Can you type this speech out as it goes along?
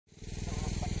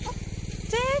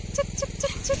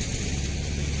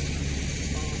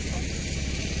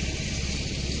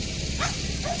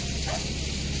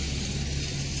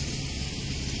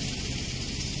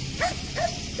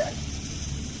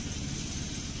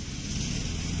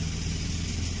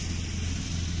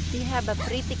You have a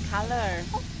pretty color.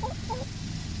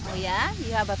 Oh yeah,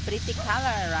 you have a pretty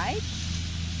color, right?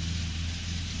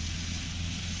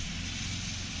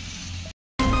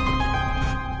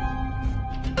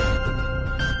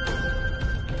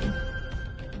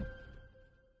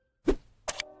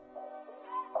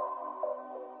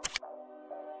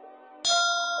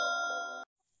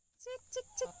 Chick, chick,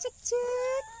 chick, chick,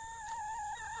 chick.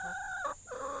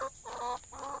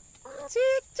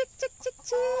 Chick, chick, chick, chick,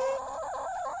 chick.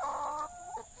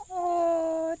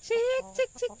 Oh, chick,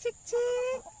 chick, chick, chick,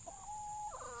 chick.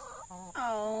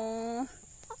 Oh.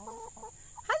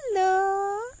 Hello.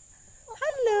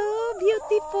 Hello,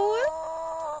 beautiful.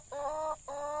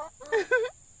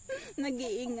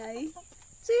 Nag-iingay.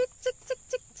 Chick, chick, chick,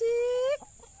 chick, chick.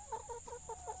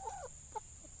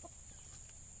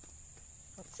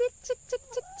 Chick, chick, chick,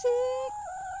 chick, chick.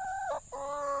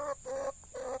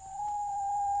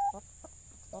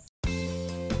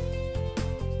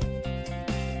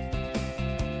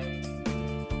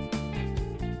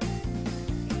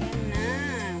 Ayan na.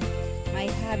 My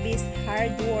hobby's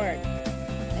hard work.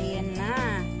 Ayan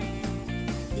na.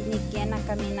 Binigyan na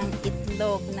kami ng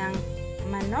itlog ng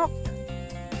manok.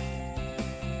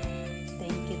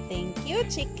 Thank you,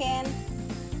 chicken.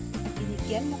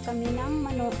 Binigyan mo kami ng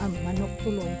manok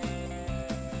tuloy.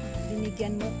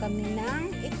 Binigyan mo kami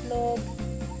ng itlog.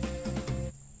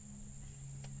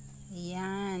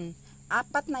 Ayan.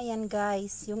 4 na yan,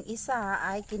 guys. Yung isa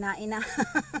ay kinain na.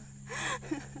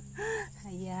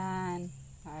 Ayan.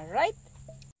 Alright.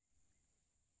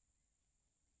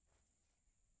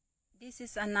 This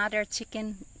is another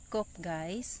chicken coop,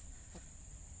 guys.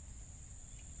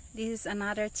 This is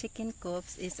another chicken coop.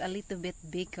 It's a little bit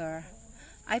bigger.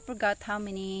 I forgot how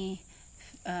many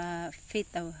feet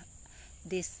of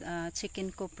this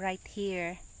chicken coop right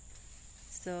here.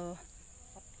 So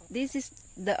this is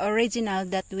the original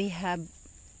that we have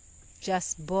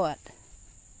just bought.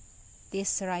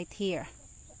 This right here.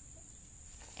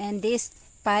 And this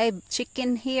 5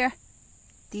 chicken here,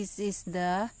 this is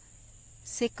the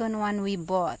second one we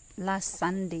bought last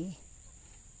Sunday.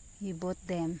 We bought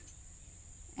them.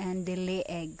 And they lay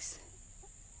eggs.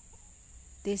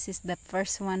 This is the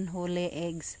first one who lay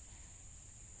eggs.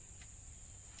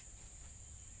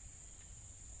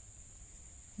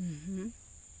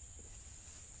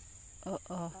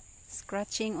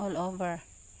 Scratching all over.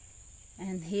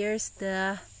 And here's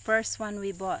the first one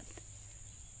we bought.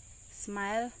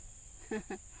 Smile.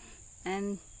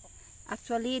 And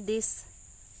actually this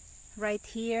right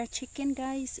here chicken,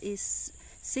 guys, is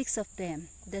 6 of them.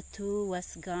 The 2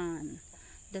 was gone.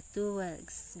 The 2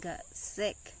 got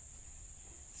sick.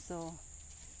 So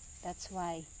that's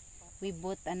why we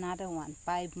bought another one,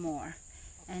 5 more.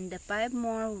 And the 5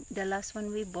 more, the last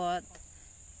one we bought,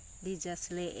 they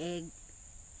just lay egg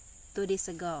 2 days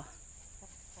ago.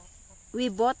 We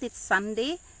bought it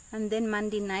Sunday, and then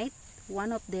Monday night,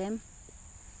 one of them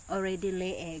already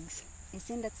lay eggs.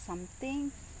 Isn't that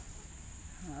something?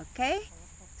 Okay,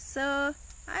 so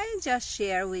I just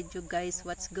share with you guys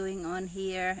what's going on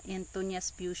here in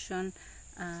Tonia's Fusion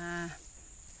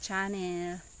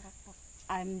channel.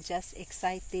 I'm just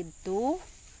excited to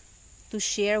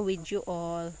share with you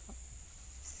all.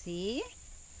 See,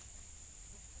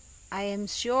 I am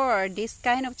sure this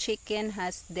kind of chicken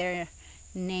has their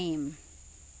name,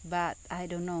 but I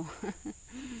don't know.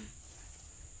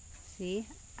 See,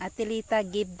 Atelita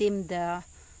give them the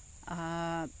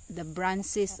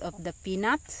branches of the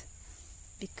peanut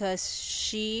because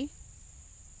she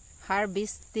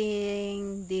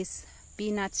harvesting these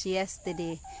peanuts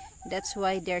yesterday. That's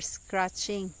why they're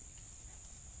scratching.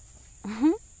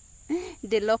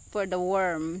 They look for the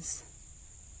worms.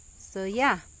 So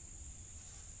yeah,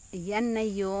 yan na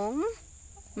yung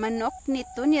manok ni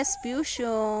Tonia's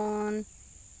Fusion.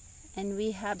 And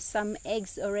we have some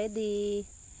eggs already.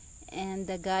 And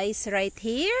the guys right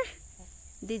here,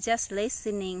 they just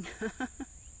listening.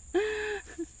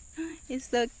 It's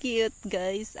so cute,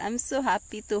 guys. I'm so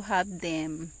happy to have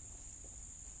them.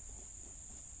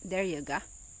 There you go.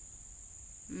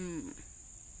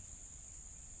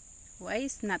 Why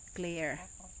is not clear?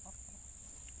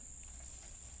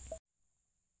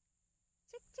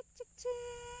 Chick, chick, chick,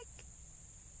 chick.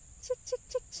 Chick, chick,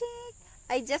 chick, chick.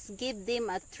 I just give them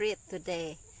a treat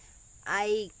today.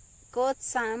 I caught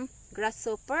some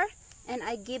grasshopper and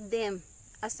I give them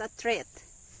as a treat.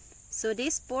 So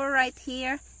this poor right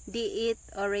here, they eat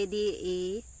already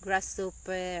a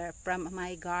grasshopper from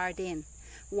my garden.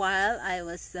 While I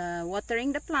was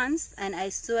watering the plants and I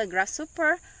saw a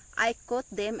grasshopper, I caught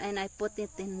them and I put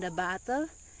it in the bottle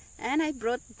and I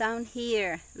brought down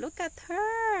here. Look at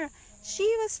her. She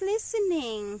was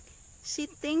listening She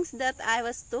thinks that I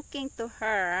was talking to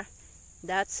her.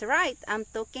 That's right, I'm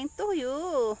talking to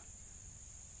you.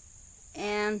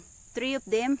 And three of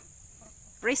them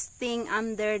resting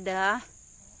under the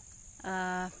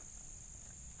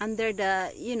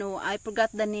you know, I forgot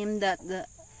the name that they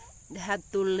had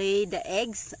to lay the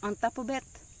eggs on top of it.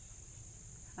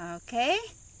 Okay,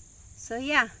 so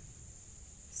yeah,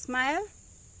 smile.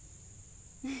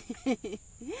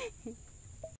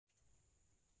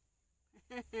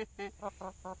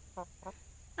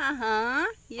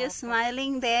 You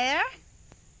smiling there?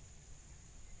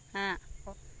 Huh.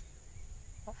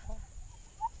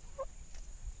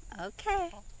 Okay.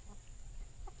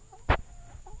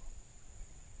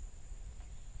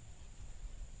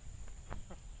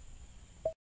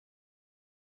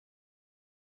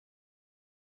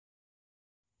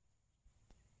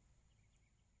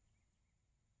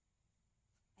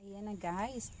 Ayan na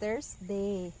guys,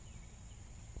 Thursday.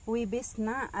 Huwebes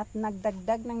na at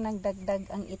nagdagdag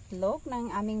ang itlog ng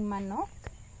aming manok.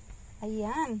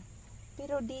 Ayan.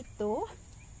 Pero dito,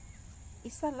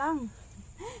 isa lang.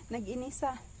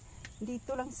 Nag-inisa.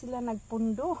 Dito lang sila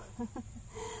nagpundo.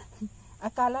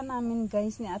 Akala namin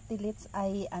guys ni Ate Litz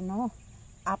ay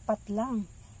apat lang.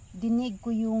 Dinig ko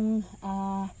yung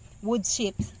wood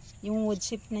chip. Yung wood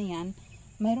chip na yan,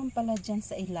 mayroon pala dyan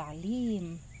sa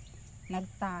ilalim.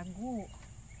 Nagtago.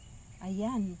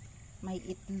 Ayan, may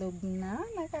itlog na,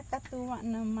 nakakatuwa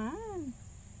naman.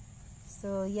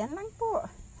 So yan lang po.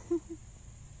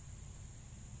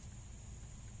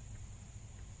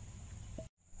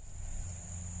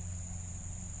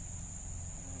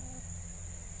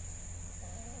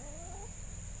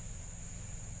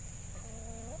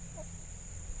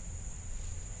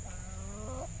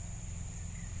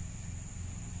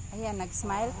 Ayan,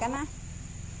 nag-smile ka na.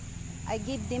 I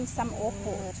give them some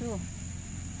opo too.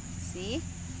 See?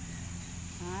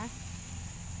 Huh?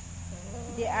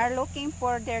 They are looking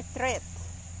for their treat.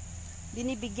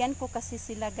 Binibigyan ko kasi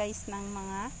sila guys ng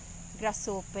mga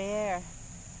grasshopper.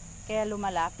 Kaya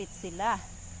lumalapit sila.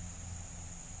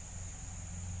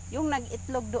 Yung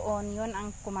nag-itlog doon, yun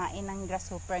ang kumain ng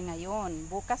grasshopper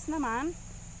ngayon. Bukas naman,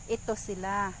 ito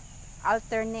sila.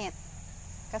 Alternate.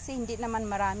 Kasi hindi naman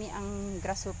marami ang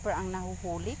grasshopper ang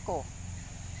nahuhuli ko.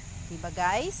 Diba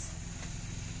guys?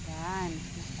 Yan.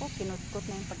 Naku, kinutkot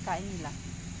na yung pagkain nila.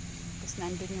 Tapos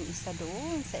nandun yung isa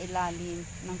doon sa ilalim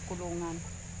ng kulungan.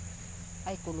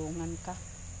 Ay, kulungan ka.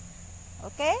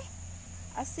 Okay?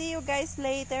 I'll see you guys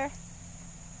later.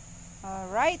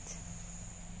 Alright.